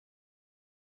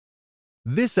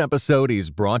This episode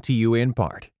is brought to you in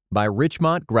part by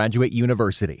Richmont Graduate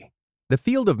University. The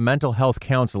field of mental health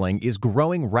counseling is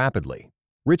growing rapidly.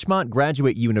 Richmont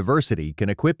Graduate University can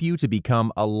equip you to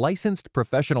become a licensed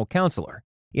professional counselor,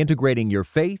 integrating your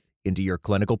faith into your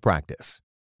clinical practice.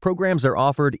 Programs are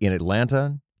offered in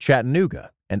Atlanta,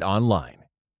 Chattanooga, and online.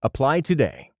 Apply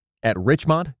today at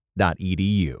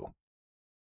richmont.edu.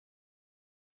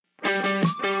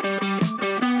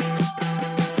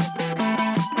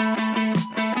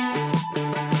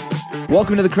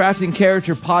 Welcome to the Crafting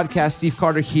Character Podcast. Steve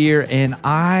Carter here, and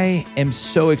I am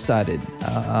so excited.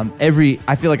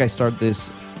 I feel like I start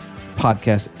this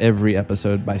podcast every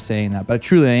episode by saying that, but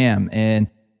truly I am. And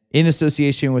in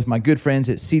association with my good friends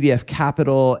at CDF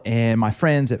Capital and my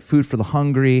friends at Food for the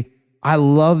Hungry, I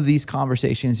love these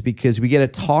conversations because we get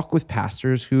to talk with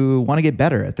pastors who want to get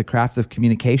better at the craft of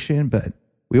communication, but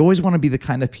we always want to be the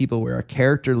kind of people where our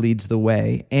character leads the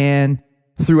way. And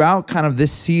throughout kind of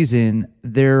this season,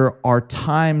 there are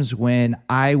times when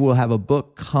I will have a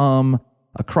book come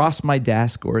across my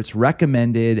desk or it's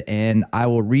recommended and I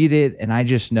will read it and I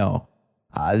just know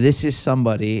this is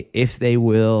somebody, if they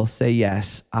will say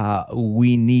yes,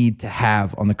 we need to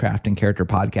have on the Crafting Character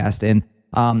Podcast. And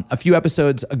a few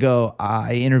episodes ago,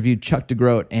 I interviewed Chuck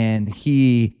DeGroat and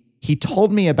he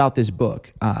told me about this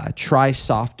book, Try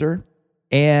Softer.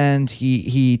 And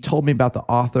he told me about the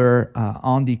author,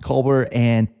 Andy Colbert,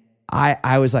 and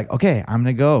I was like, okay, I'm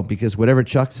gonna go because whatever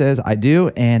Chuck says, I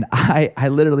do. And I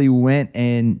literally went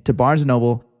to Barnes &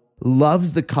 Noble,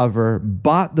 loved the cover,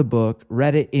 bought the book,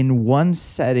 read it in one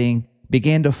setting,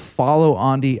 began to follow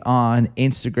Andy on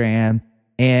Instagram,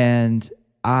 and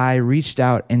I reached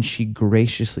out and she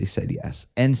graciously said yes.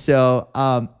 And so,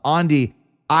 Andy,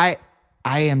 I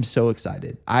am so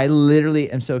excited. I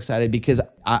literally am so excited because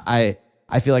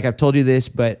I feel like I've told you this,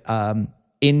 but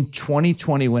in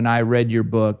 2020, when I read your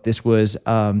book, this was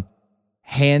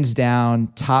hands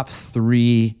down top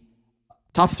three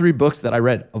books that I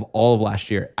read of all of last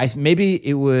year. Maybe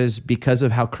it was because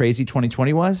of how crazy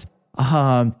 2020 was.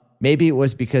 Maybe it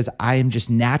was because I am just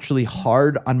naturally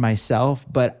hard on myself,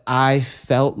 but I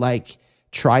felt like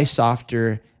Try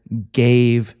Softer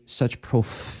gave such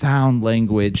profound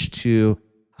language to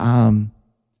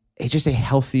it's just a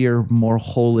healthier, more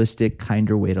holistic,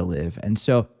 kinder way to live. And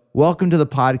so welcome to the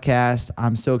podcast.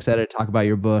 I'm so excited to talk about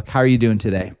your book. How are you doing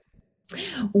today?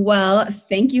 Well,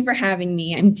 thank you for having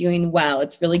me. I'm doing well.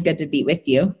 It's really good to be with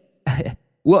you.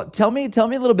 Well, tell me a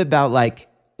little bit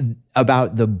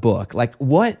about the book.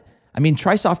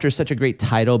 Try Softer is such a great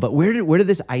title, but where did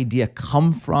this idea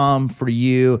come from for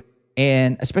you?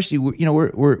 And especially,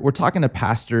 we're talking to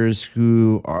pastors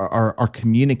who are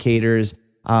communicators.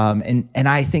 And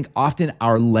I think often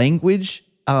our language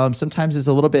sometimes is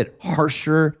a little bit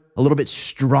harsher, a little bit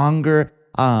stronger.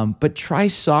 But Try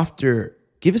Softer.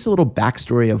 Give us a little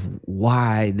backstory of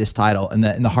why this title and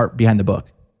the heart behind the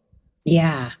book.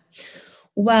 Yeah.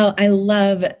 Well, I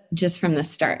love just from the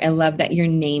start, I love that you're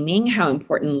naming how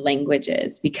important language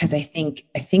is because I think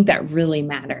that really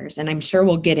matters. And I'm sure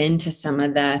we'll get into some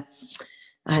of the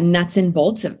nuts and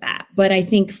bolts of that. But I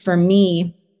think for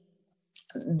me,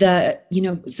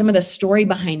 some of the story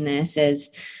behind this is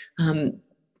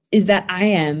that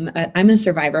I'm a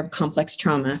survivor of complex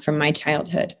trauma from my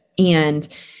childhood. And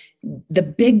the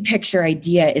big picture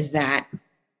idea is that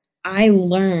I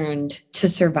learned to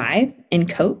survive and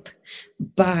cope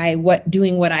by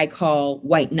doing what I call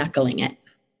white knuckling it.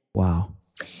 Wow.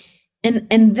 And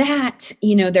that,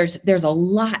 there's a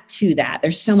lot to that.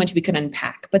 There's so much we could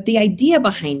unpack, but the idea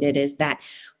behind it is that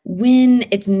when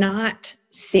it's not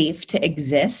safe to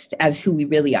exist as who we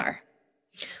really are,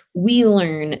 we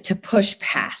learn to push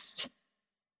past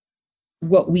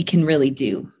what we can really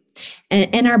do.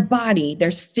 And our body,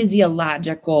 there's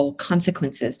physiological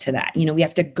consequences to that. We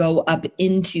have to go up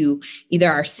into either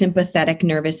our sympathetic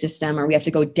nervous system or we have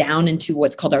to go down into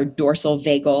what's called our dorsal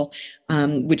vagal,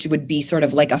 which would be sort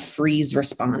of like a freeze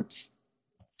response.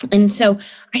 And so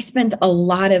I spent a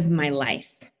lot of my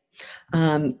life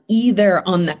either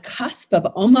on the cusp of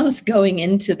almost going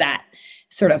into that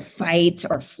sort of fight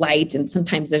or flight. And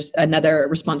sometimes there's another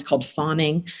response called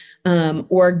fawning,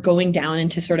 or going down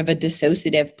into sort of a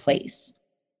dissociative place.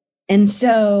 And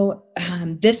so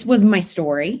this was my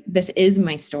story. This is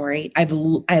my story. I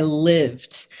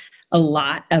lived a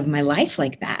lot of my life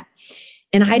like that.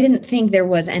 And I didn't think there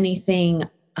was anything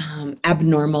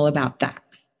abnormal about that.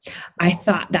 I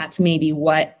thought that's maybe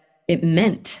what it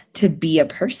meant to be a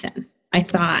person. I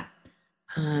thought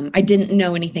I didn't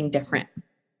know anything different.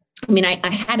 I mean, I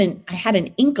had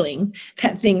an inkling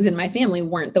that things in my family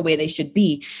weren't the way they should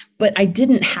be, but I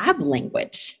didn't have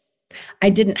language.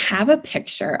 I didn't have a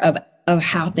picture of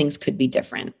how things could be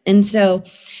different. And so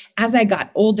as I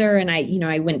got older and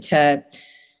I went to,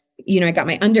 I got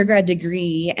my undergrad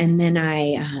degree, and then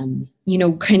I,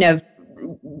 kind of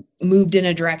moved in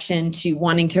a direction to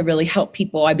wanting to really help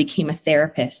people. I became a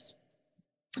therapist.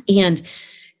 And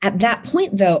at that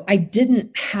point, though, I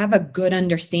didn't have a good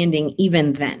understanding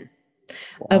even then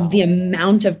of the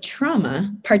amount of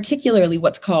trauma, particularly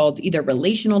what's called either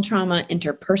relational trauma,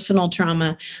 interpersonal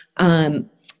trauma,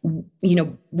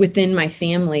 within my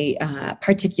family,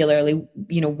 particularly,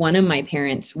 one of my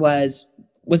parents was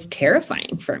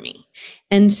terrifying for me.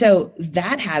 And so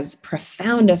that has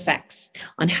profound effects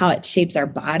on how it shapes our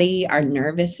body, our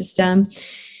nervous system.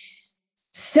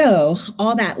 So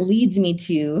all that leads me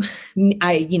to,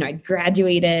 I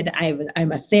graduated,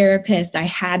 I'm a therapist. I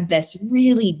had this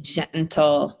really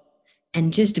gentle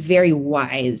and just very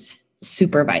wise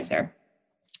supervisor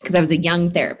because I was a young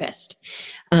therapist,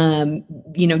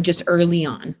 just early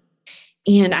on.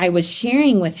 And I was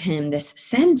sharing with him this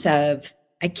sense of,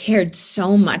 I cared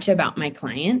so much about my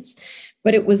clients,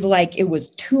 but it was like, it was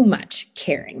too much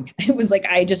caring. It was like,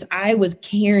 I was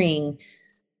caring.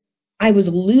 I was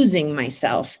losing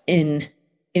myself in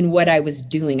what I was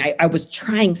doing. I was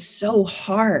trying so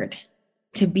hard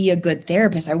to be a good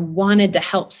therapist. I wanted to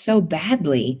help so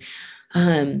badly.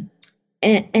 And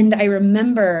I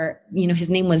remember, his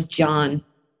name was John,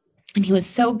 and he was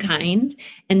so kind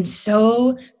and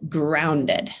so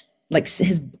grounded, like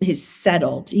his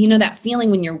settled, that feeling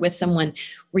when you're with someone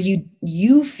where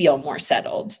you feel more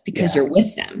settled because you're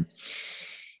with them.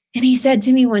 And he said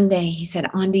to me one day, he said,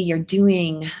 Andi, you're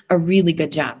doing a really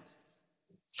good job.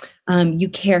 You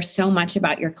care so much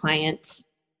about your clients,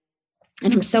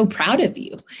 and I'm so proud of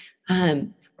you.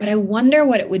 But I wonder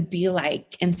what it would be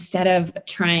like instead of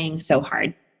trying so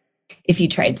hard if you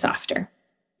tried softer.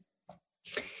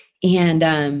 And,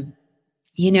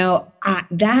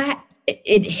 that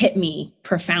it hit me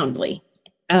profoundly.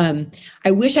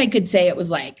 I wish I could say it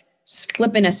was like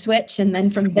flipping a switch, and then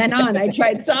from then on, I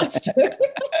tried softer.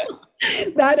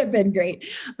 That'd have been great.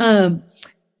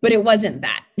 But it wasn't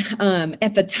that.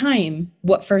 At the time,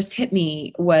 what first hit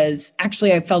me was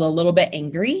actually I felt a little bit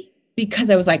angry because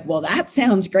I was like, well, that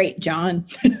sounds great, John.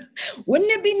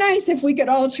 Wouldn't it be nice if we could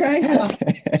all try softer?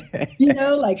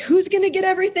 Like who's going to get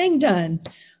everything done?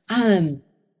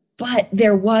 But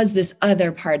there was this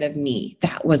other part of me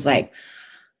that was like,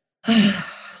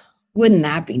 wouldn't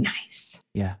that be nice?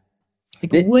 Yeah.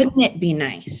 Like, wouldn't it be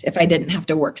nice if I didn't have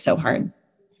to work so hard?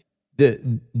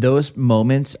 Those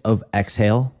moments of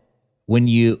exhale, when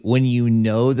you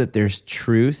know that there's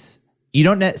truth, you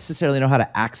don't necessarily know how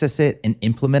to access it and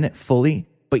implement it fully,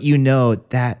 but you know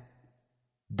that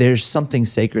there's something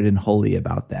sacred and holy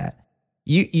about that.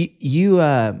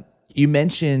 You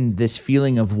mentioned this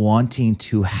feeling of wanting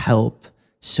to help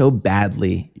so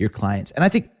badly your clients, and I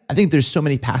think there's so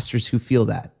many pastors who feel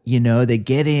that. They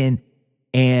get in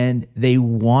and they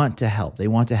want to help. They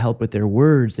want to help with their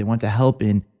words. They want to help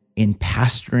in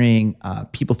pastoring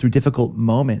people through difficult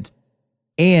moments,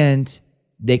 and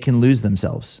they can lose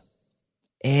themselves,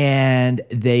 and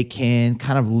they can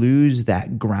kind of lose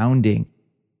that grounding.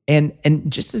 And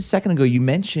just a second ago, you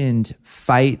mentioned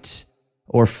fight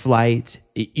or flight.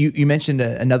 You mentioned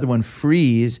another one,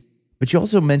 freeze, but you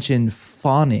also mentioned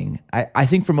fawning. I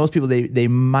think for most people, they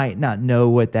might not know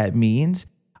what that means.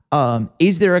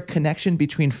 Is there a connection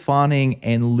between fawning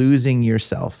and losing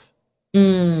yourself?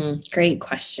 Great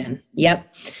question.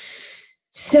 Yep.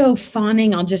 So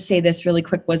fawning, I'll just say this really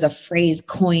quick, was a phrase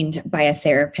coined by a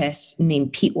therapist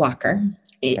named Pete Walker.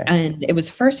 Okay. And it was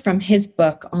first from his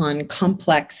book on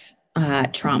complex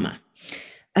trauma.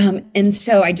 And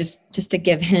so I just to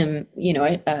give him,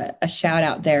 a shout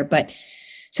out there, but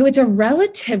so it's a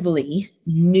relatively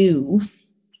new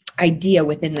idea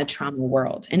within the trauma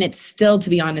world. And it's still, to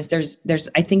be honest,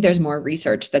 I think there's more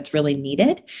research that's really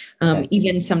needed.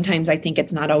 Even sometimes I think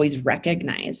it's not always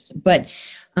recognized, but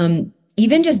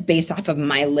even just based off of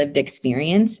my lived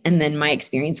experience and then my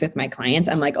experience with my clients,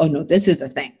 I'm like, oh no, this is a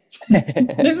thing.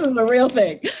 This is a real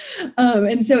thing.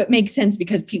 And so it makes sense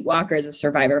because Pete Walker is a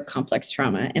survivor of complex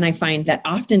trauma. And I find that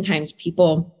oftentimes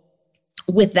people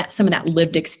with some of that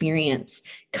lived experience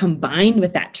combined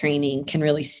with that training can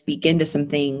really speak into some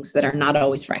things that are not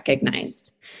always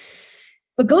recognized.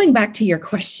 But going back to your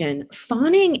question,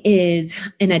 fawning is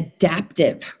an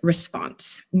adaptive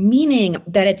response, meaning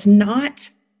that it's not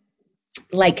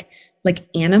like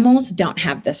animals don't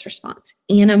have this response.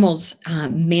 Animals,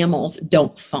 mammals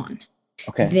don't fawn.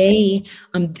 Okay.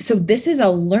 So this is a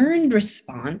learned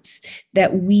response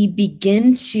that we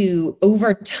begin to,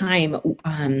 over time,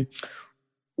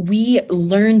 we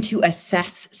learn to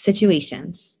assess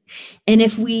situations And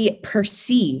if we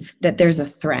perceive that there's a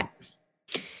threat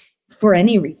for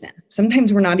any reason,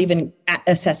 sometimes we're not even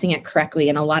assessing it correctly.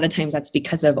 And a lot of times that's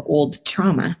because of old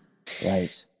trauma.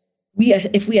 Right.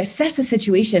 If we assess a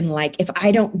situation like, if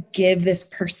I don't give this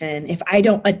person, if I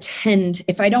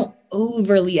don't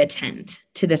overly attend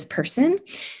to this person,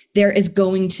 there is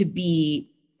going to be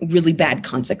really bad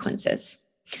consequences.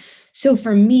 So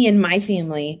for me and my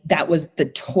family, that was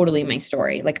totally my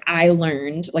story. Like I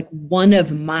learned, like one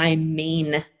of my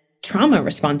main trauma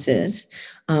responses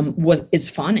is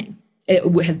fawning.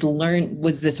 It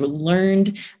was this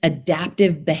learned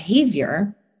adaptive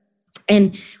behavior.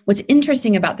 And what's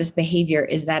interesting about this behavior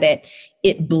is that it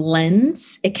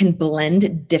can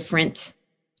blend different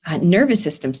nervous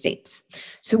system states.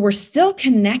 So we're still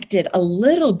connected a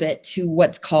little bit to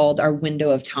what's called our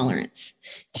window of tolerance,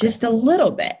 just a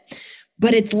little bit.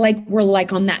 But it's like we're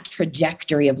like on that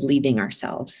trajectory of leaving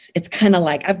ourselves. It's kind of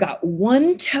like I've got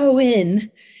one toe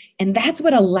in, and that's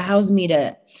what allows me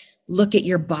to look at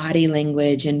your body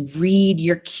language and read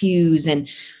your cues.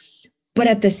 But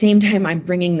at the same time, I'm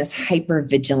bringing this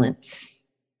hypervigilance.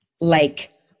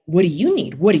 Like, what do you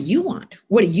need? What do you want?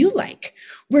 What do you like?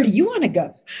 Where do you want to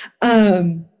go?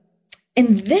 And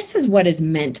this is what is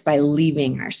meant by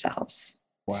leaving ourselves.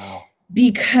 Wow.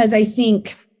 Because I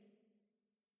think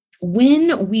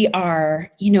when we are,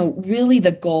 really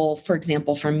the goal, for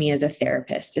example, for me as a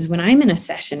therapist, is when I'm in a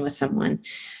session with someone,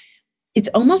 it's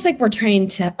almost like we're trying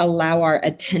to allow our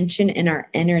attention and our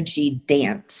energy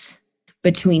dance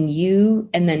between you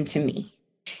and then to me.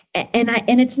 And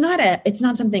it's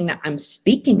not something that I'm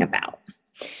speaking about.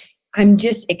 I'm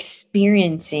just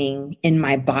experiencing in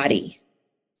my body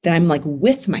that I'm like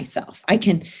with myself. I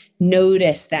can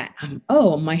notice that,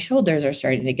 my shoulders are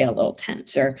starting to get a little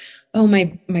tense, or,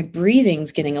 my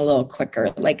breathing's getting a little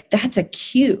quicker. Like that's a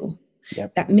cue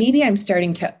that maybe I'm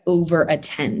starting to over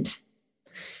attend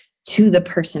to the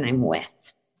person I'm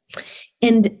with.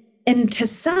 And to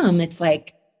some, it's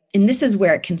like, and this is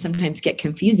where it can sometimes get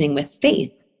confusing with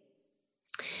faith,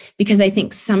 because I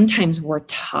think sometimes we're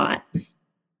taught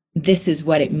this is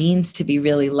what it means to be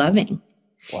really loving.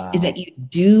 Wow. Is that you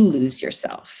do lose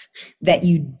yourself, that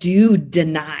you do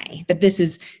deny,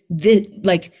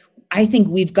 that I think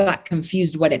we've got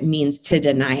confused what it means to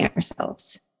deny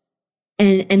ourselves.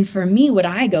 And for me, what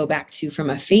I go back to from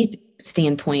a faith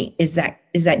standpoint is that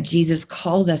Jesus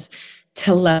calls us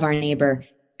to love our neighbor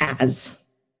as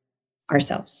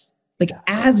ourselves. Like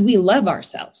as we love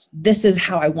ourselves, this is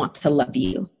how I want to love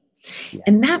you. Yes.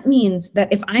 And that means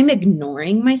that if I'm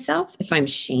ignoring myself, if I'm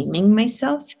shaming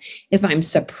myself, if I'm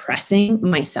suppressing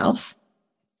myself,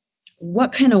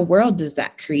 what kind of world does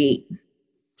that create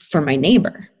for my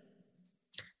neighbor?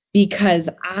 Because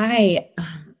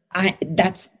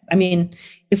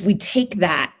if we take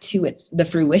that to the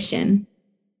fruition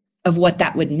of what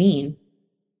that would mean,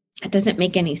 it doesn't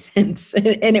make any sense.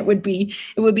 And it would be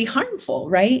harmful,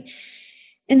 right?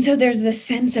 And so there's this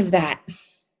sense of that,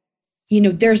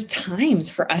 there's times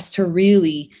for us to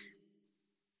really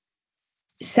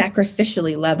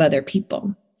sacrificially love other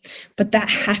people, but that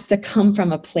has to come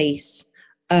from a place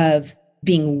of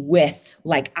being with,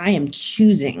 like, I am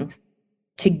choosing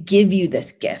to give you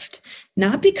this gift,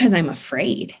 not because I'm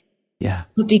afraid,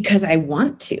 but because I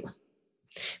want to,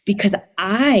 because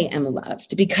I am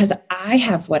loved, because I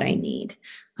have what I need,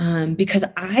 because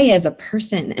I, as a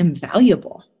person, am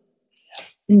valuable.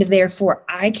 And therefore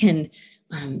I can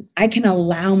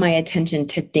allow my attention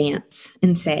to dance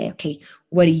and say, okay,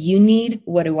 what do you need?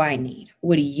 What do I need?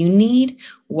 What do you need?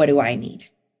 What do I need?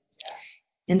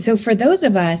 And so for those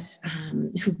of us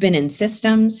who've been in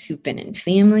systems, who've been in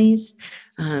families,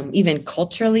 even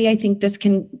culturally, I think this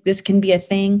can be a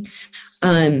thing.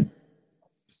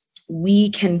 We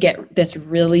can get this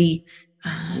really,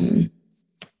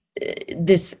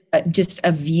 just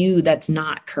a view that's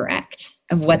not correct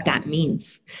of what that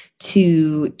means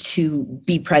to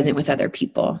be present with other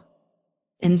people.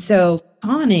 And so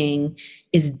fawning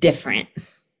is different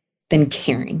than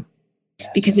caring. Yes.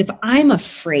 Because if I'm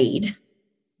afraid,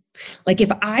 like if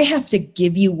I have to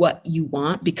give you what you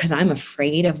want because I'm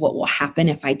afraid of what will happen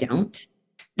if I don't,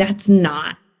 that's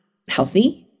not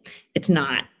healthy. It's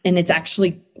not. And it's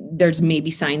actually, there's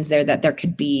maybe signs there that there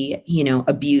could be,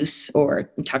 abuse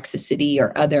or toxicity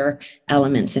or other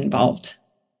elements involved.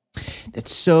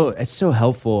 It's so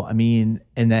helpful. I mean,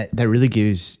 and that really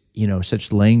gives,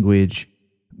 such language,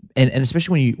 and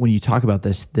especially when you talk about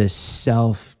this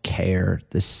self-care,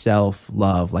 this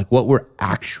self-love, like what we're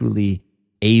actually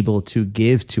able to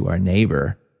give to our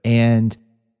neighbor. And,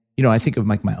 I think of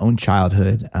like my own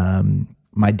childhood.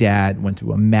 My dad went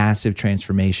through a massive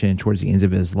transformation towards the ends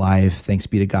of his life, thanks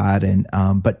be to God. And,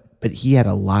 but but he had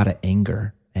a lot of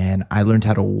anger, and I learned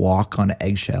how to walk on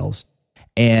eggshells.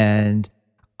 And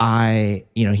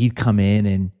he'd come in,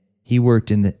 and he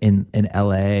worked in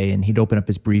LA, and he'd open up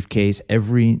his briefcase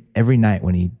every night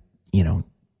when he,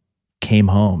 came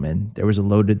home, and there was a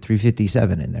loaded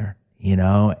 357 in there,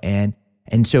 and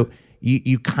so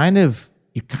you kind of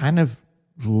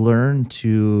learn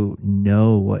to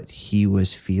know what he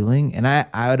was feeling. And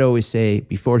I would always say,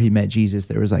 before he met Jesus,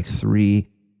 there was like three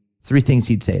things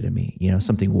he'd say to me,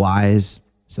 something wise,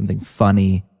 something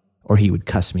funny, or he would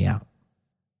cuss me out.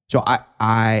 So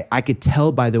I could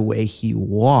tell by the way he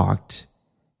walked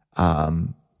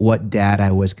what dad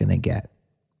I was going to get.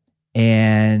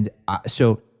 And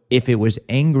so if it was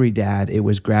angry dad, it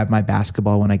was grab my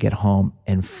basketball when I get home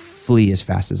and flee as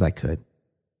fast as I could.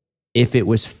 If it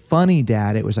was funny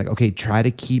dad, it was like, okay, try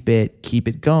to keep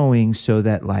it going so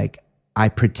that like I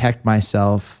protect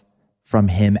myself from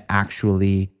him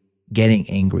actually getting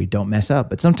angry. Don't mess up.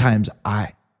 But sometimes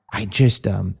I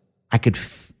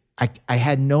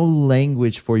had no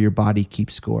language for your body keep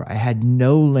score. I had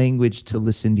no language to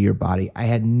listen to your body. I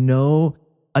had no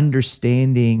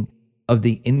understanding of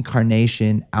the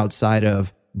incarnation outside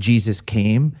of Jesus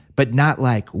came, but not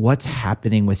like what's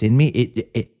happening within me.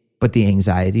 But the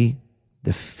anxiety,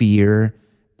 the fear,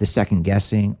 the second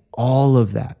guessing, all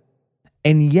of that.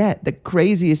 And yet the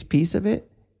craziest piece of it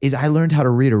is I learned how to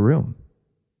read a room,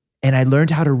 and I learned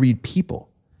how to read people.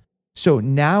 So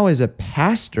now as a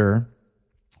pastor,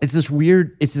 it's this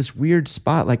weird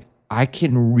spot. Like I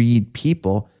can read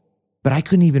people, but I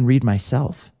couldn't even read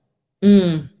myself.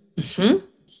 Mm-hmm.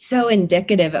 So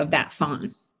indicative of that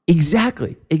fawn.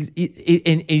 Exactly.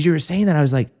 And as you were saying that, I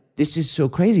was like, this is so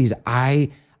crazy. I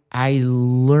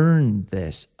learned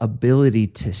this ability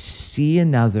to see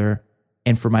another,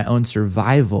 and for my own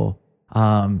survival,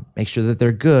 make sure that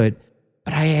they're good.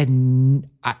 But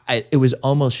it was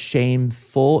almost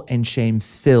shameful and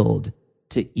shame-filled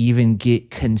to even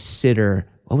consider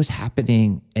what was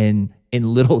happening in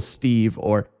little Steve,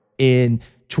 or in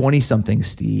 20-something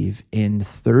Steve, in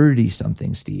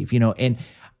 30-something Steve, and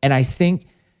I think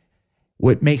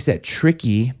what makes that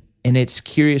tricky, and it's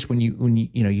curious when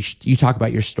you talk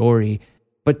about your story,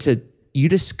 but you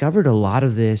discovered a lot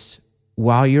of this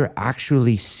while you're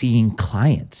actually seeing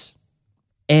clients.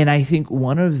 And I think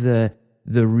one of the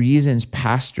reasons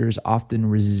pastors often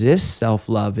resist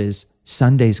self-love is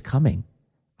Sunday's coming.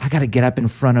 I got to get up in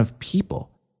front of people.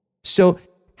 So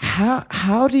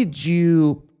how did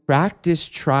you practice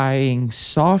trying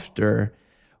softer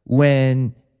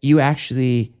when you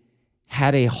actually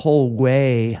had a whole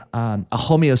way, a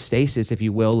homeostasis, if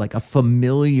you will, like a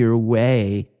familiar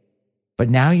way, but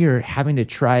now you're having to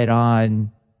try it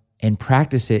on and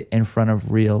practice it in front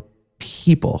of real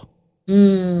people?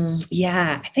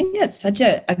 Yeah, I think that's such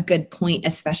a good point,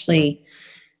 especially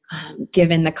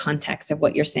given the context of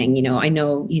what you're saying. I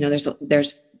know,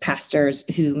 there's pastors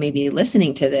who may be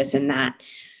listening to this, and that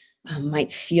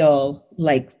might feel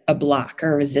like a block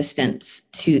or resistance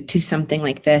to something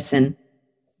like this. And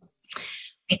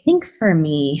I think for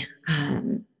me,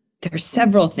 there are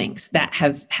several things that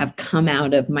have come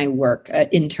out of my work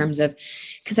in terms of,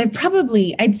 because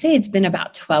I'd say it's been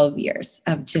about 12 years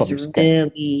of just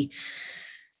really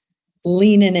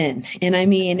leaning in. And I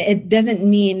mean, it doesn't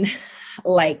mean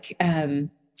like,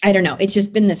 I don't know. It's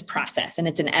just been this process, and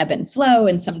it's an ebb and flow.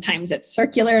 And sometimes it's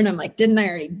circular, and I'm like, didn't I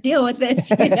already deal with this?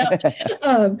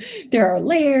 There are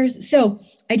layers. So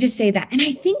I just say that. And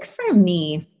I think for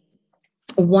me,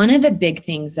 one of the big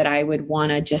things that I would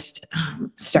want to just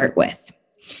start with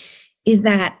is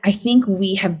that I think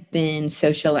we have been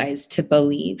socialized to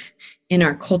believe in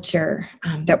our culture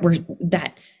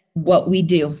that what we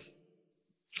do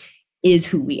is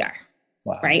who we are.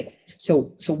 Wow. Right?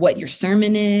 So what your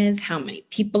sermon is, how many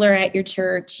people are at your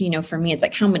church, for me, it's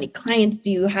like, how many clients do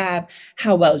you have?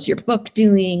 How well is your book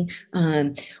doing?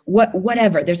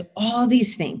 Whatever. There's all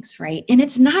these things, right? And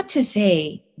it's not to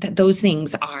say that those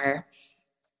things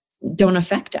don't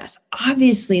affect us.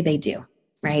 Obviously they do,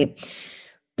 right?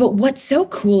 But what's so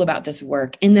cool about this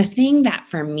work, and the thing that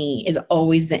for me is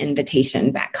always the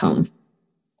invitation back home,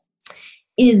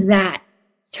 is that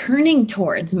turning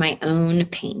towards my own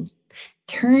pain,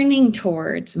 turning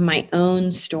towards my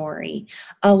own story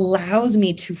allows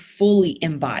me to fully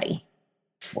embody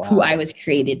who I was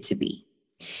created to be.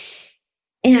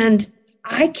 And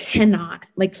I cannot,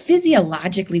 like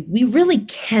physiologically, we really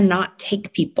cannot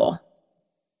take people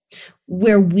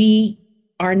where we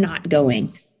are not going,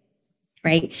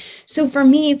 right? So for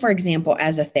me, for example,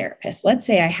 as a therapist, let's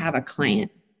say I have a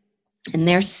client and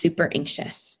they're super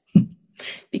anxious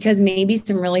because maybe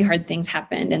some really hard things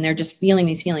happened and they're just feeling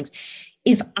these feelings.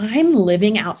 If I'm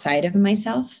living outside of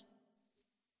myself,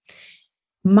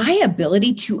 my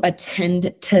ability to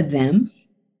attend to them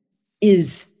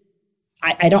is,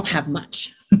 I don't have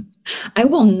much. I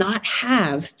will not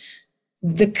have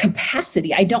the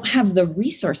capacity. I don't have the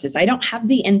resources. I don't have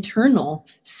the internal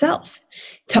self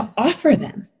to offer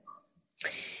them.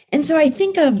 And so I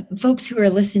think of folks who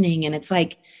are listening, and it's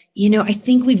like, I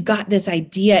think we've got this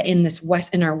idea in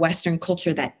our Western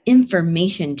culture that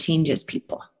information changes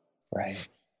people. Right.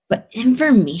 But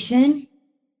information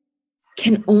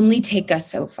can only take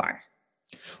us so far.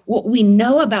 What we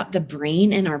know about the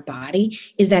brain and our body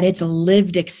is that it's a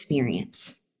lived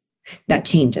experience that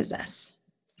changes us,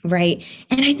 right?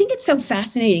 And I think it's so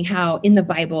fascinating how in the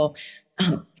Bible,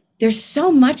 there's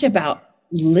so much about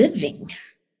living.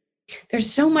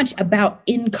 There's so much about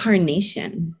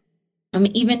incarnation.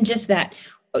 Even just that,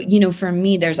 for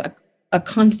me, there's a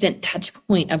constant touch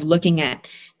point of looking at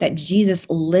that Jesus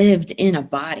lived in a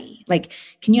body. Like,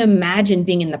 can you imagine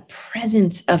being in the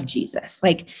presence of Jesus?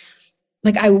 Like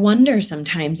I wonder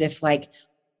sometimes if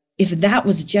that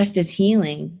was just as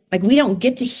healing, like we don't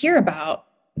get to hear about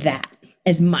that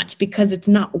as much because it's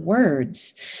not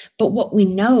words, but what we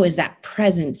know is that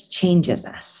presence changes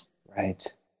us. Right.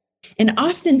 And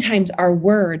oftentimes our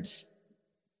words,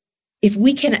 if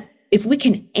we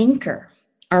can anchor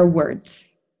our words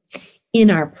in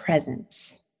our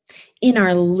presence, in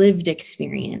our lived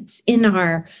experience, in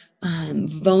our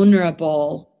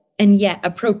vulnerable and yet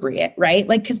appropriate, right?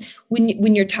 Like, because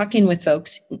when you're talking with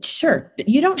folks, sure,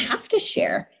 you don't have to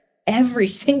share every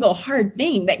single hard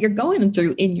thing that you're going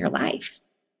through in your life,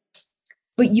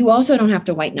 but you also don't have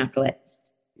to white knuckle it.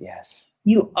 Yes.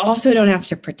 You also don't have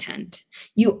to pretend.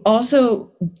 You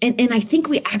also, and I think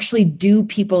we actually do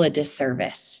people a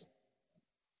disservice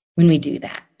when we do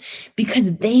that,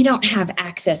 because they don't have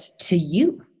access to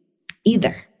you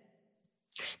either.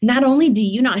 Not only do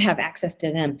you not have access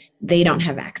to them, they don't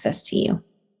have access to you.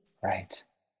 Right.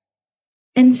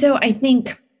 And so I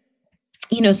think,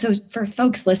 so for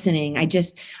folks listening, I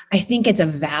think it's a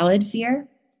valid fear.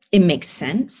 It makes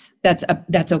sense. That's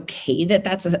okay.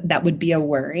 That would be a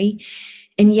worry.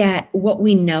 And yet what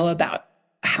we know about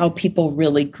how people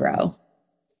really grow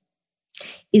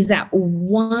is that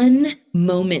one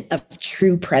moment of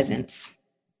true presence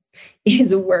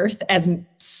is worth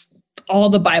as all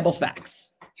the Bible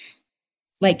facts.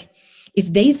 Like,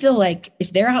 if they feel like,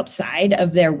 if they're outside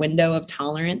of their window of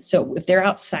tolerance, so if they're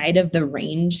outside of the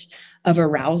range of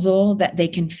arousal that they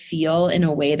can feel in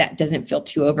a way that doesn't feel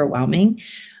too overwhelming,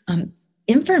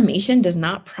 information does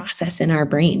not process in our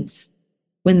brains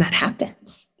when that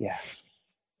happens. Yeah.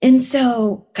 And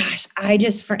so, gosh,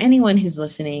 for anyone who's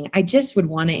listening, I just would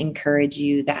want to encourage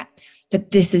you that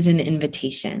this is an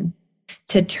invitation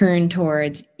to turn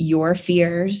towards your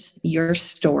fears, your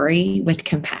story with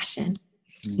compassion,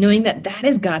 knowing that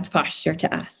is God's posture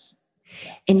to us.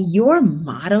 And your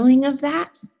modeling of that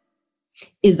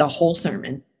is a whole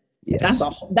sermon. Yes.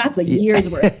 That's a year's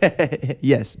worth.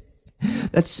 Yes.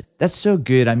 That's so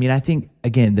good. I mean, I think,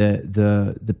 again,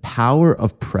 the power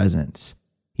of presence,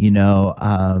 in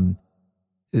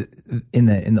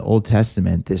the Old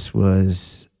Testament, this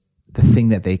was the thing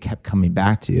that they kept coming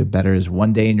back to. Better is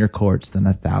one day in your courts than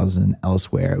 1,000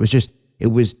 elsewhere. It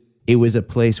was a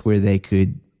place where they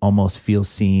could almost feel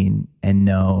seen and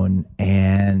known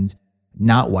and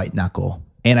not white knuckle.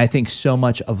 And I think so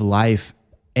much of life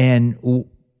and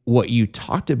what you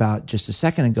talked about just a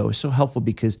second ago is so helpful,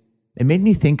 because it made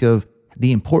me think of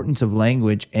the importance of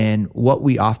language and what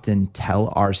we often tell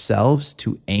ourselves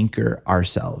to anchor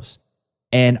ourselves.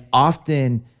 And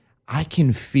often I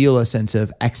can feel a sense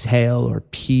of exhale or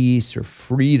peace or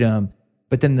freedom,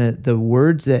 but then the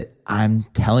words that I'm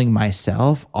telling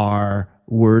myself are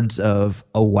words of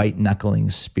a white knuckling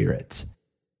spirit.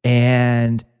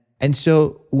 And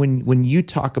so when you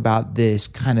talk about this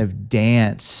kind of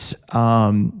dance,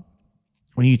 when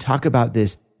you talk about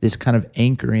this kind of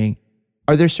anchoring,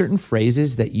 are there certain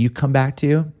phrases that you come back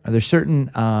to? Are there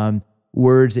certain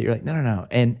words that you're like, no?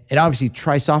 And obviously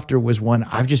Try Softer was one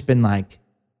I've just been like,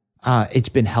 it's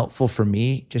been helpful for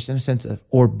me, just in a sense of,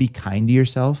 or be kind to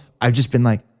yourself. I've just been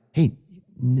like, hey,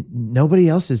 nobody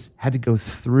else has had to go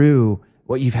through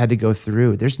what you've had to go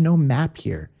through. There's no map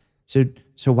here.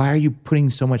 So why are you putting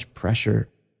so much pressure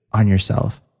on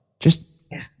yourself? Just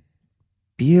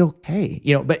be okay.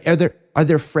 But are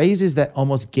there phrases that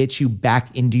almost get you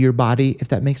back into your body, if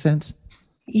that makes sense?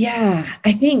 Yeah,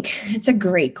 I think it's a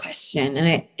great question.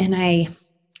 And I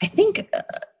think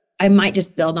I might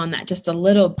just build on that just a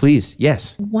little. Please,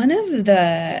 yes. One of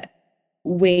the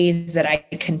ways that I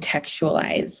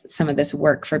contextualize some of this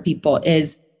work for people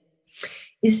is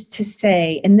is to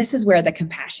say, and this is where the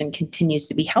compassion continues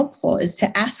to be helpful, is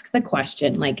to ask the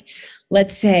question, like,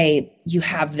 let's say you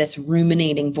have this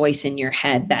ruminating voice in your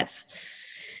head that's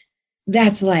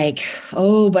like,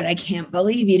 oh, but I can't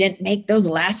believe you didn't make those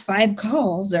last 5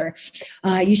 calls, or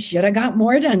you should have got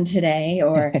more done today,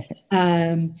 or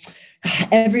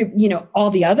all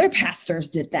the other pastors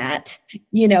did that,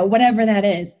 whatever that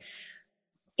is.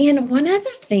 And one of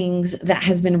the things that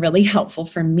has been really helpful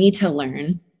for me to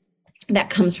learn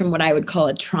that comes from what I would call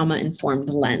a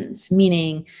trauma-informed lens,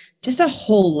 meaning just a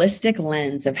holistic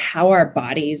lens of how our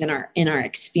bodies and our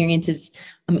experiences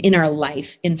in our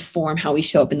life inform how we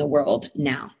show up in the world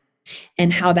now,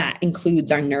 and how that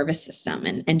includes our nervous system,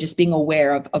 and just being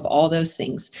aware of all those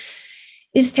things,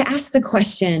 is to ask the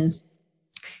question,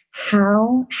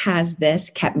 how has this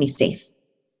kept me safe?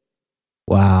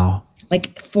 Wow.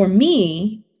 Like for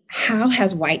me, how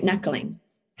has white knuckling,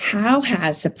 how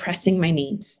has suppressing my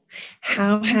needs,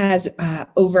 how has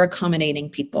over accommodating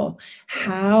people,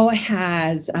 how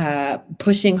has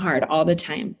pushing hard all the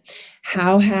time,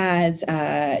 how has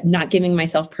not giving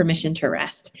myself permission to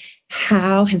rest,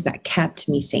 how has that kept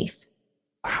me safe?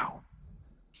 Wow.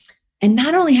 And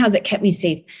not only has it kept me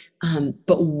safe,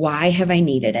 but why have I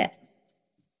needed it?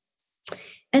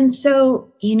 And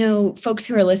so, folks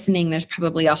who are listening, there's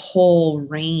probably a whole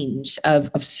range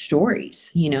of stories,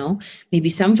 maybe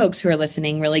some folks who are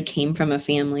listening really came from a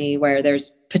family where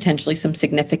there's potentially some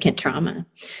significant trauma.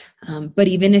 But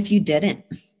even if you didn't,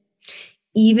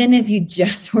 even if you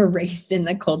just were raised in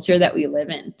the culture that we live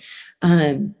in,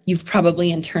 you've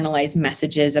probably internalized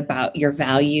messages about your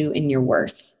value and your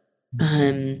worth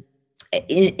in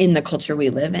the culture we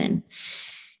live in.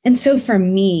 And so for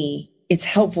me, it's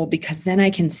helpful because then I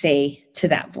can say to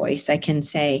that voice, I can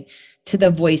say to the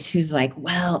voice who's like,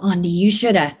 well, Andi, you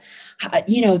should have,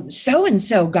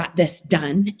 so-and-so got this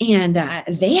done, and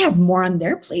they have more on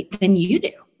their plate than you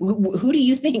do. Who do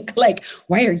you think? Like,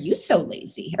 why are you so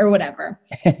lazy or whatever?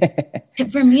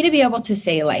 For me to be able to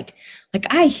say like,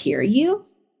 I hear you,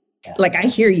 like I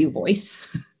hear you, voice.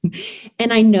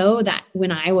 And I know that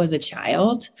when I was a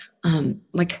child,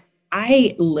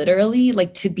 I literally,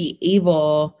 to be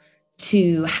able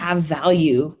to have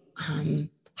value,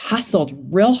 hustled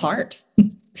real hard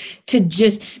to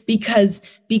just because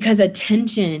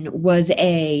attention was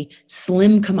a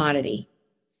slim commodity.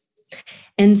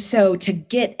 And so to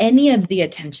get any of the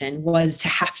attention was to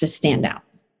have to stand out.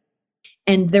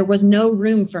 And there was no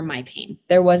room for my pain.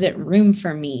 There wasn't room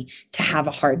for me to have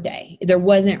a hard day. There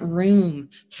wasn't room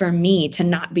for me to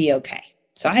not be okay.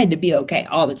 So I had to be okay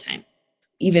all the time,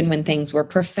 even when things were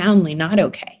profoundly not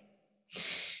okay.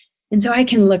 And so I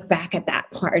can look back at that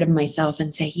part of myself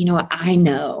and say, you know what? I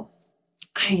know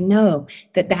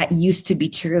that used to be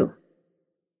true.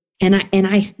 And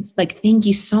I thank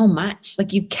you so much.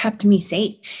 Like, you've kept me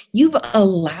safe. You've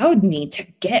allowed me to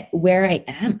get where I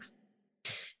am.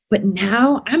 But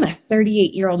now I'm a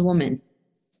 38-year-old woman,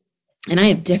 and I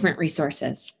have different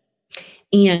resources,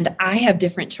 and I have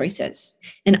different choices.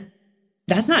 And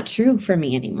that's not true for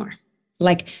me anymore.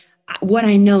 Like, what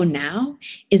I know now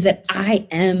is that I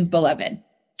am beloved.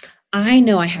 I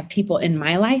know I have people in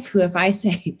my life who, if I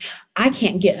say, I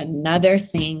can't get another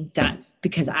thing done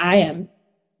because I am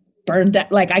burned out,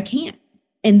 like I can't.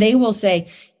 And they will say,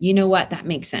 you know what, that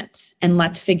makes sense. And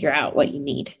let's figure out what you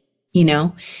need,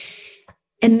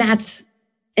 And that's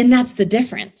the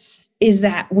difference, is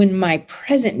that when my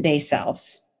present day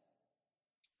self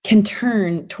can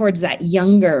turn towards that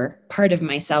younger part of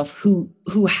myself who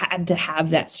had to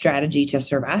have that strategy to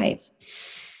survive,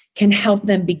 can help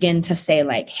them begin to say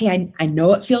like, hey, I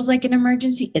know it feels like an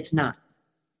emergency. It's not.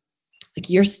 Like,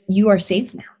 you are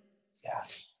safe now. Yeah.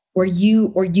 Or you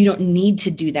don't need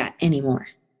to do that anymore.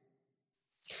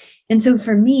 And so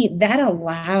for me, that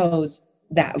allows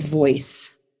that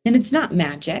voice, and it's not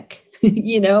magic,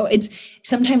 it's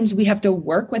sometimes we have to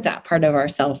work with that part of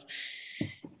ourselves,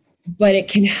 but it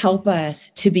can help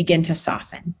us to begin to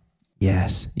soften.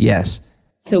 Yes.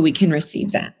 So we can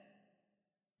receive that.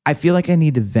 I feel like I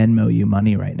need to Venmo you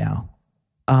money right now.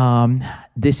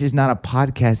 This is not a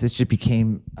podcast. This just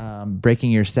became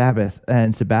Breaking Your Sabbath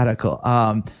and Sabbatical.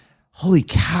 Holy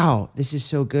cow, this is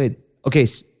so good. Okay,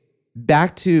 so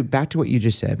back to what you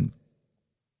just said.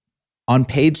 On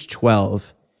page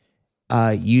 12,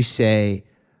 you say,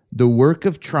 the work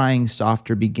of trying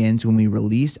softer begins when we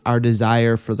release our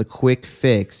desire for the quick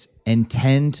fix and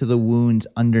tend to the wounds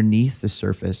underneath the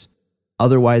surface.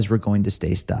 Otherwise, we're going to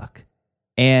stay stuck.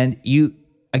 And you,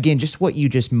 again, just what you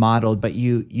just modeled, but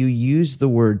you use the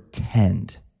word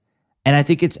tend. And I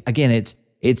think it's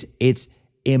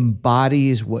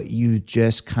embodies what you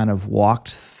just kind of walked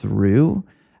through.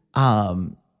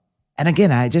 And And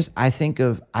again, I think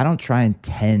of, I don't try and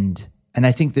tend. And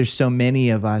I think there's so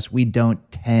many of us, we don't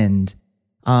tend.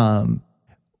 And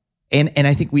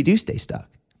I think we do stay stuck.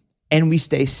 And we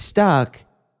stay stuck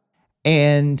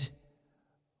and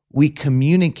we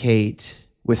communicate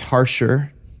with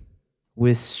harsher,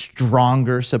 with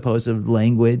stronger supposed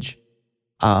language.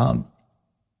 And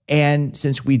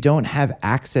since we don't have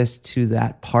access to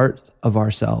that part of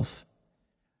ourself,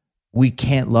 we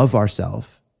can't love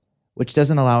ourselves, which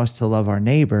doesn't allow us to love our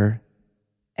neighbor.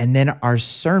 And then our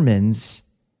sermons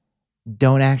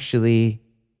don't actually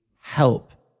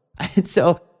help. And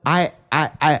so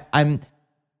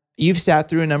you've sat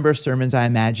through a number of sermons, I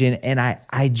imagine. And I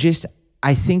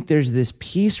think there's this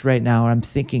piece right now where I'm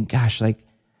thinking, gosh, like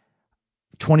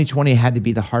 2020 had to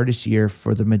be the hardest year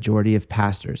for the majority of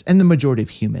pastors and the majority of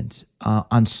humans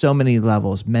on so many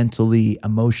levels, mentally,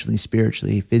 emotionally,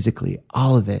 spiritually, physically,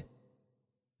 all of it.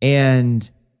 And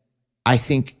I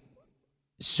think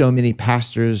so many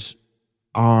pastors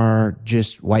are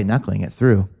just white knuckling it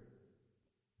through.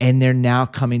 And they're now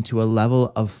coming to a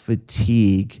level of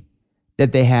fatigue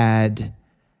that they had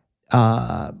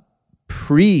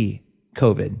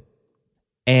pre-COVID.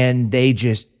 And they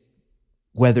just,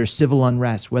 whether civil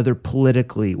unrest, whether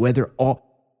politically, whether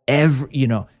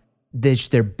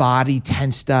their body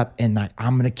tensed up and like,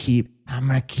 I'm going to keep,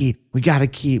 we got to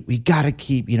keep,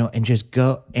 and just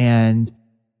go. And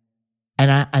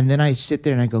then I sit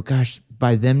there and I go, gosh,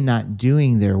 by them not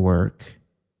doing their work,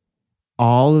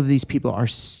 all of these people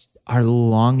are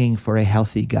longing for a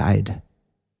healthy guide.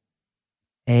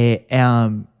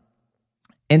 And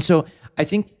so I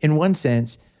think in one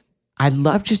sense, I'd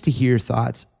love just to hear your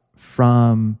thoughts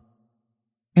and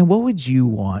what would you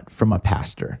want from a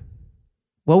pastor?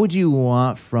 What would you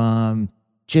want from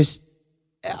just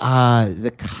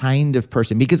the kind of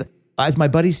person? Because as my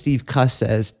buddy Steve Cuss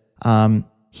says,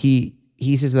 he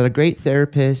says that a great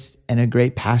therapist and a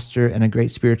great pastor and a great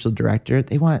spiritual director,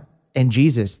 and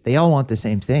Jesus, they all want the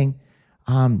same thing.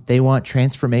 They want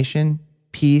transformation,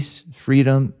 peace,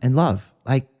 freedom, and love.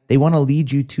 Like they want to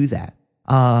lead you to that.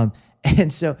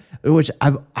 And so, which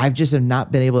I've just have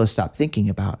not been able to stop thinking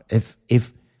about.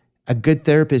 If a good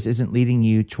therapist isn't leading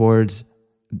you towards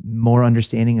more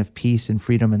understanding of peace and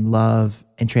freedom and love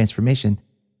and transformation,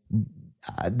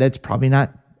 that's probably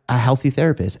not a healthy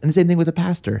therapist. And the same thing with a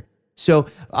pastor. So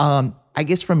I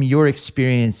guess from your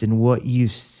experience and what you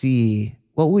see,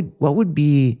 what would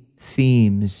be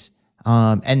themes?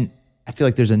 And I feel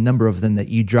like there's a number of them that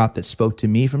you dropped that spoke to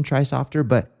me from Try Softer,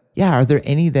 but yeah, are there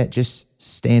any that just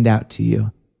stand out to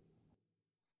you?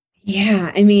 Yeah,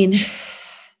 I mean,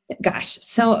 gosh,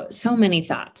 so many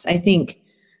thoughts. I think,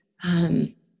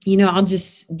 I'll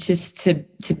just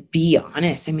to be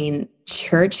honest, I mean,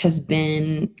 church has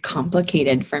been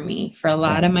complicated for me for a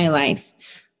lot of my life.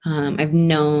 I've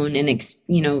known and,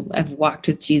 I've walked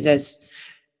with Jesus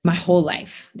my whole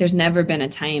life. There's never been a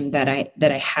time that I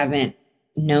haven't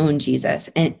known Jesus.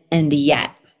 And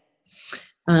yet,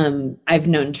 I've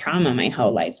known trauma my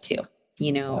whole life too,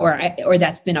 or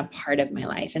that's been a part of my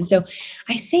life. And so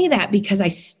I say that because I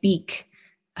speak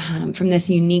from this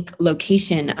unique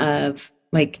location of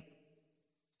like,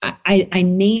 I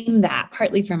name that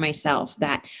partly for myself,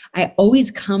 that I always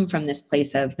come from this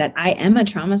place of that I am a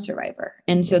trauma survivor.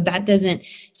 And so that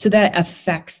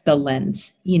affects the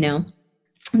lens,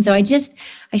 And so I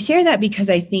share that because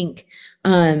I think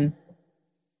the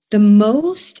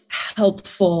most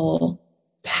helpful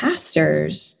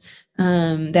pastors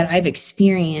that I've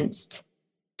experienced,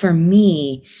 for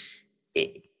me,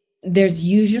 there's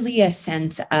usually a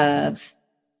sense of,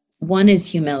 one is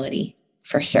humility,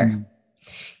 for sure.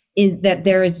 Is that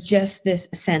there is just this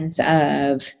sense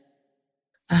of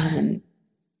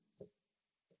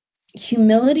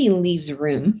humility leaves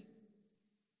room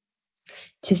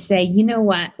to say, you know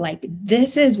what, like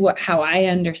this is how I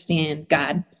understand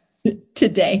God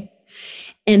today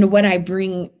and what I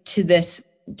bring to this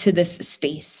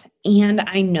space. And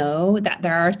I know that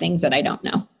there are things that I don't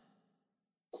know.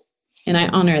 And I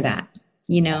honor that,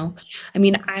 I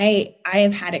mean, I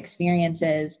have had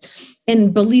experiences,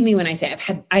 and believe me when I say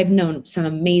I've known some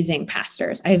amazing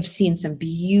pastors. I've seen some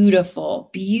beautiful,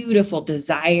 beautiful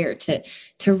desire to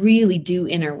really do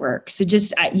inner work. So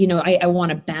just, I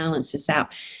want to balance this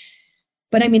out.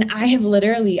 But I mean, I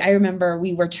remember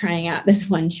we were trying out this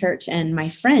one church and my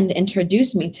friend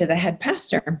introduced me to the head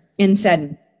pastor and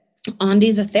said,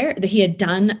 Andy's a therapist. He had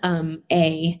done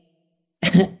a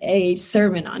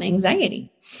sermon on anxiety.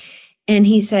 And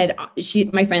he said,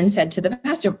 my friend said to the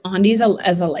pastor, Andy's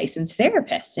as a licensed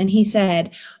therapist. And he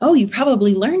said, oh, you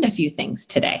probably learned a few things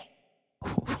today.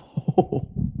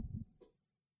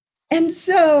 And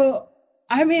so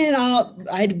I mean,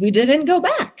 we didn't go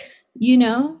back, you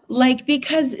know, like,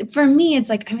 because for me, it's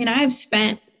like, I mean, I've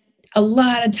spent a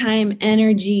lot of time,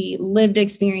 energy, lived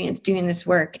experience doing this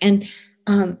work. And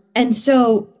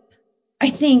so I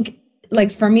think,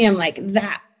 like, for me, I'm like,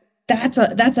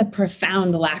 that's a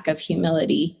profound lack of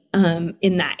humility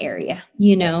in that area,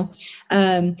 you know?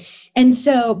 And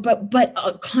so, but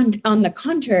on the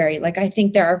contrary, like, I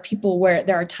think there are people where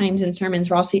there are times in sermons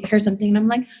where I'll hear something and I'm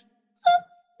like,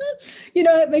 you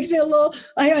know, it makes me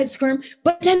I squirm.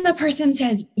 But then the person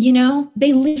says, you know,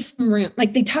 they leave some room,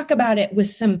 like they talk about it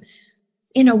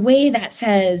in a way that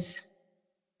says,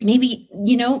 maybe,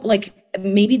 you know, like,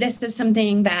 maybe this is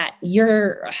something that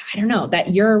you're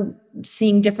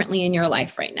seeing differently in your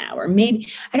life right now. Or maybe,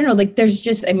 I don't know, like, there's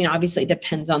just, I mean, obviously it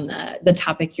depends on the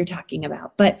topic you're talking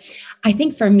about. But I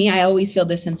think for me, I always feel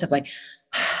this sense of like,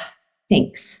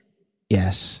 thanks.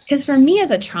 Yes. Because for me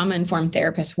as a trauma-informed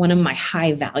therapist, one of my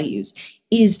high values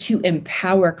is to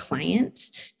empower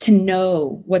clients to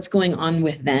know what's going on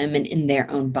with them and in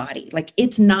their own body. Like,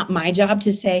 it's not my job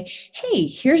to say, hey,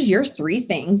 here's your 3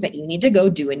 things that you need to go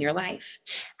do in your life.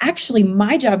 Actually,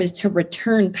 my job is to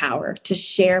return power, to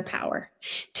share power,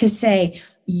 to say,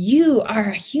 you are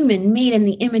a human made in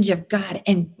the image of God,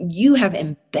 and you have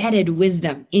embedded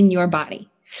wisdom in your body.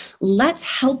 Let's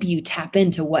help you tap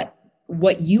into what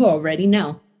you already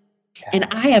know. Yeah. And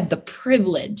I have the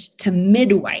privilege to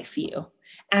midwife you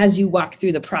as you walk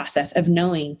through the process of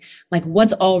knowing, like,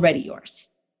 what's already yours,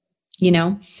 you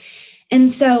know? And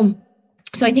so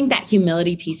I think that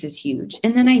humility piece is huge.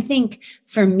 And then I think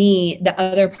for me, the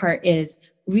other part is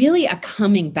really a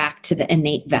coming back to the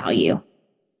innate value,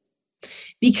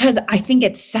 because I think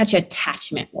it's such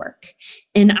attachment work.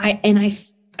 And I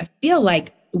feel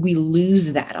like we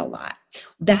lose that a lot.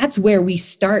 That's where we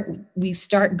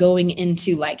start going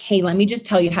into like, hey, let me just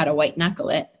tell you how to white knuckle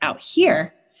it out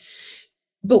here.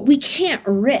 But we can't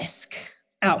risk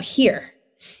out here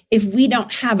if we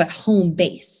don't have a home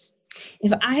base.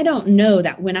 If I don't know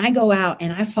that when I go out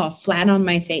and I fall flat on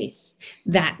my face,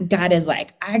 that God is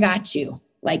like, I got you.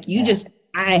 Like,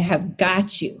 I have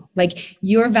got you. Like,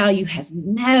 your value has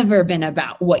never been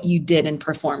about what you did and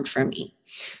performed for me.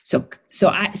 So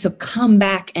come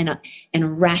back and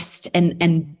rest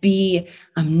and be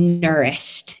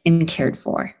nourished and cared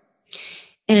for.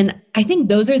 And I think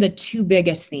those are the 2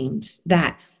 biggest themes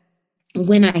that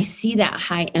when I see that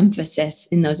high emphasis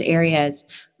in those areas,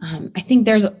 I think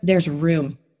there's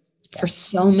room for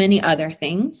so many other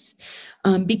things,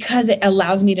 because it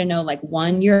allows me to know, like,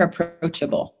 1, you're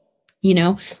approachable. You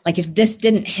know, like, if this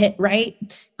didn't hit right,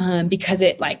 because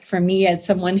it, like, for me as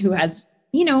someone who has,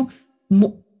 you know,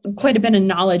 quite a bit of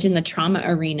knowledge in the trauma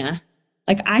arena,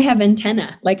 like, I have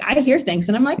antenna, like, I hear things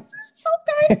and I'm like,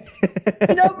 okay,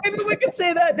 you know, maybe we could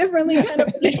say that differently, kind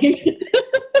of thing.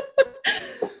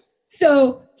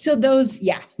 So those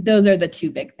are the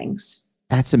 2 big things.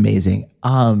 That's amazing.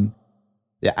 I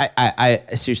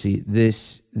seriously,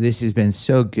 this has been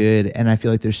so good. And I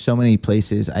feel like there's so many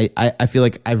places. I feel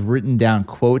like I've written down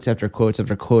quotes after quotes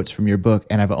after quotes from your book,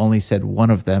 and I've only said one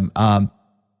of them.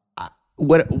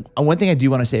 One thing I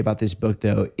do want to say about this book,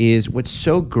 though, is what's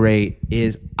so great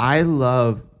is I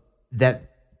love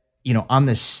that, you know, on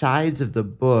the sides of the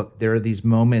book, there are these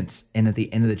moments, and at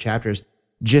the end of the chapters,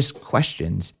 just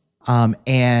questions.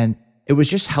 And it was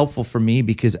just helpful for me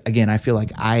because, again, I feel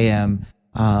like I am,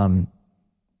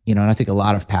 you know, and I think a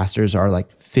lot of pastors are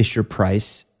like Fisher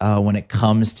Price when it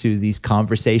comes to these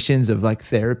conversations of like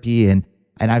therapy, and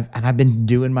I've been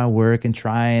doing my work and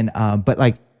trying, but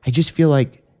like I just feel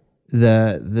like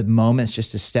the moments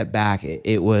just to step back,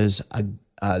 it was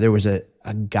there was a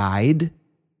guide,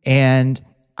 and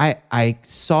I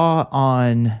saw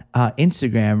on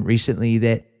Instagram recently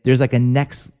that there's like a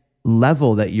next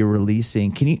level that you're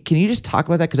releasing. Can you just talk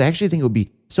about that? Because I actually think it would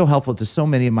be so helpful to so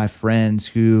many of my friends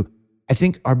who I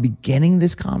think are beginning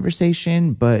this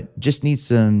conversation, but just need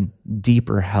some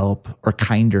deeper help or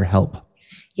kinder help.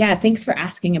 Yeah, thanks for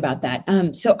asking about that.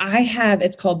 So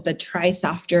it's called the Try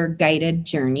Softer Guided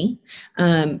Journey,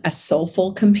 a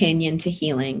soulful companion to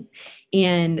healing.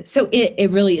 And so it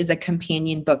really is a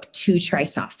companion book to Try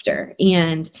Softer.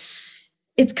 And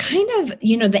it's kind of,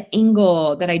 you know, the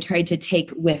angle that I tried to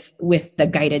take with the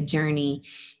guided journey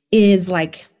is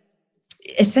like,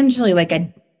 essentially like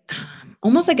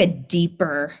almost like a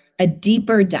deeper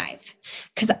dive.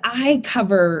 Because I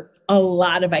cover a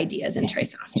lot of ideas in Try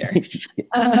Softer.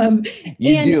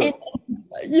 You do.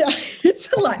 Yeah,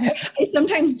 it's a lot. I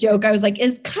sometimes joke, I was like,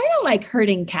 it's kind of like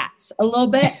herding cats a little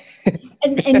bit.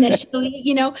 And initially,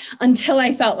 you know, until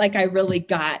I felt like I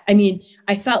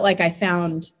felt like I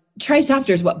found Try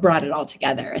Softer is what brought it all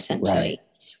together, essentially.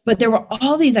 But there were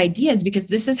all these ideas because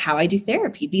this is how I do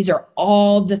therapy. These are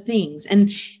all the things.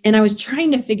 And I was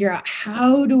trying to figure out,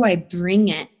 how do I bring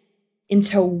it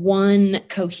into one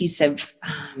cohesive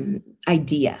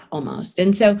idea almost.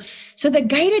 And so the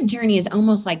guided journey is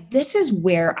almost like, this is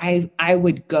where I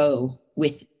would go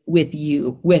with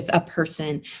you, with a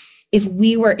person, if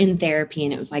we were in therapy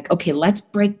and it was like, okay, let's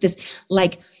break this.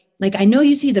 Like I know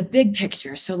you see the big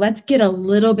picture, so let's get a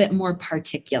little bit more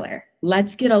particular.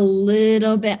 Let's get a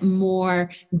little bit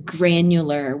more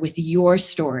granular with your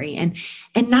story, and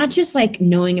not just like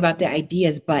knowing about the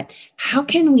ideas, but how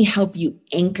can we help you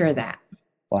anchor that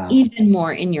even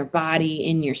more in your body,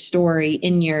 in your story,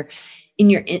 in your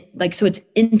like, so it's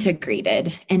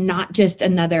integrated and not just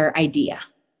another idea.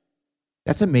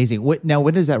 That's amazing.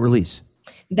 When does that release?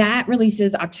 That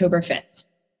releases October 5th.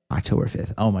 October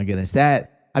 5th. Oh my goodness.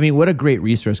 What a great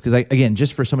resource. Because again,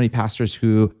 just for so many pastors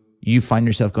who you find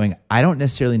yourself going, I don't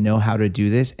necessarily know how to do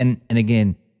this. And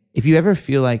again, if you ever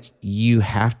feel like you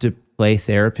have to play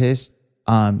therapist,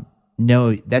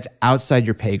 no, that's outside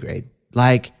your pay grade.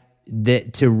 Like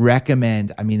that to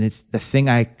recommend, it's the thing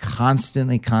I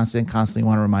constantly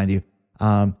want to remind you.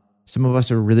 Some of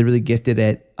us are really, really gifted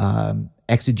at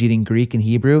exegeting Greek and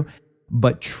Hebrew,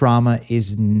 but trauma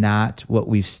is not what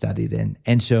we've studied in.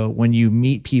 And so when you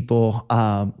meet people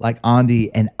like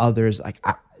Andy and others,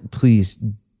 please,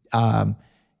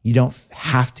 you don't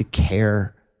have to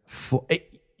care for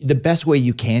it. The best way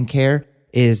you can care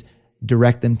is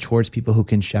direct them towards people who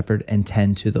can shepherd and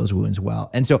tend to those wounds well.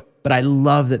 And so, but I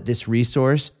love that this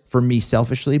resource for me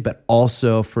selfishly, but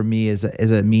also for me as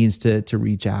a means to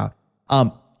reach out.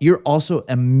 You're also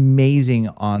amazing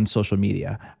on social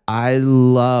media.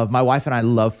 My wife and I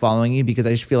love following you because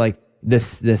I just feel like the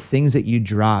things that you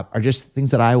drop are just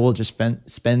things that I will just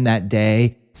spend that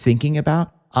day thinking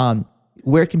about.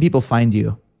 Where can people find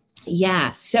you?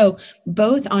 Yeah. So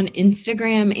both on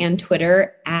Instagram and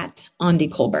Twitter at Andy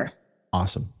Kolber.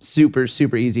 Awesome. Super,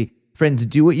 super easy. Friends,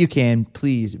 do what you can.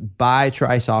 Please buy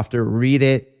Try Softer, read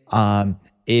it.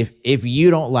 If you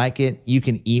don't like it, you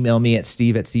can email me at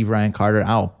steve@steveryancarter.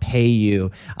 I'll pay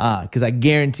you because I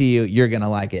guarantee you're going to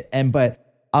like it. But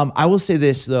I will say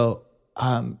this though,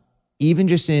 even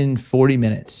just in 40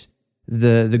 minutes,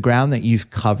 the ground that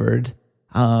you've covered,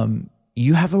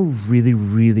 you have a really,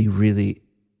 really, really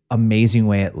amazing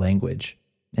way at language.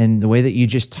 And the way that you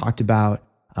just talked about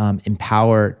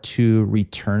empower to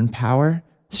return power,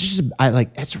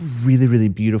 that's really, really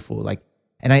beautiful.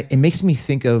 It makes me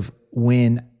think of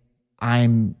when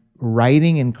I'm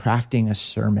writing and crafting a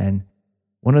sermon,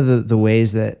 one of the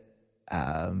ways that,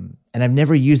 and I've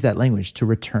never used that language, to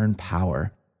return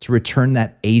power, to return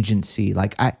that agency.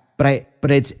 But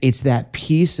it's that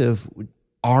piece of,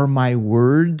 are my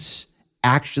words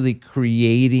actually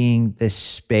creating this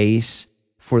space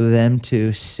for them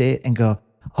to sit and go,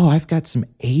 oh, I've got some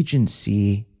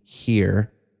agency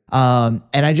here. And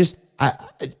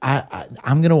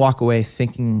I'm going to walk away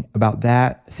thinking about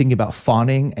that, thinking about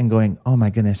fawning and going, oh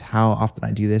my goodness, how often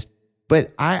I do this.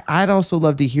 But I'd also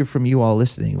love to hear from you all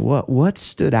listening. What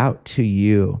stood out to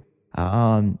you,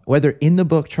 whether in the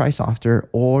book Try Softer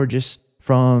or just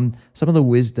from some of the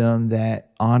wisdom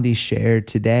that Andy shared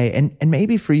today, and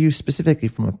maybe for you specifically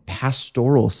from a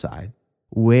pastoral side,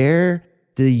 where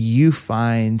do you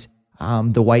find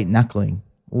the white knuckling?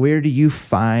 Where do you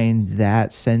find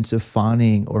that sense of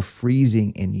fawning or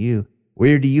freezing in you?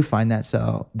 Where do you find that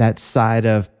side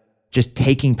of just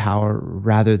taking power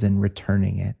rather than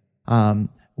returning it?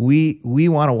 We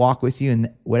want to walk with you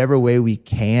in whatever way we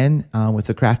can with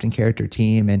the Craft and Character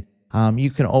team. And you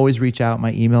can always reach out.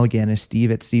 My email again is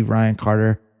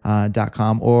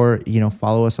steve@steveryancarter.com, or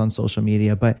follow us on social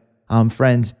media. But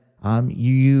friends,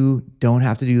 you don't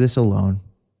have to do this alone.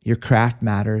 Your craft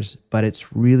matters, but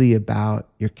it's really about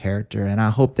your character. And I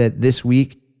hope that this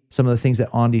week, some of the things that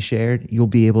Andy shared, you'll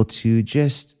be able to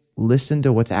just listen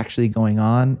to what's actually going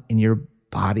on in your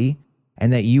body,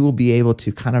 and that you will be able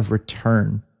to kind of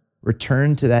return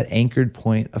to that anchored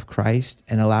point of Christ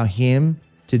and allow him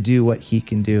to do what he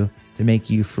can do to make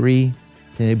you free,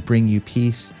 to bring you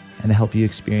peace, and to help you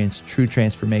experience true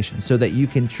transformation so that you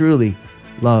can truly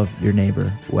love your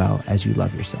neighbor well as you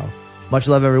love yourself. Much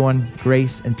love, everyone.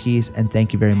 Grace and peace. And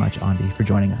thank you very much, Andy, for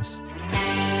joining us.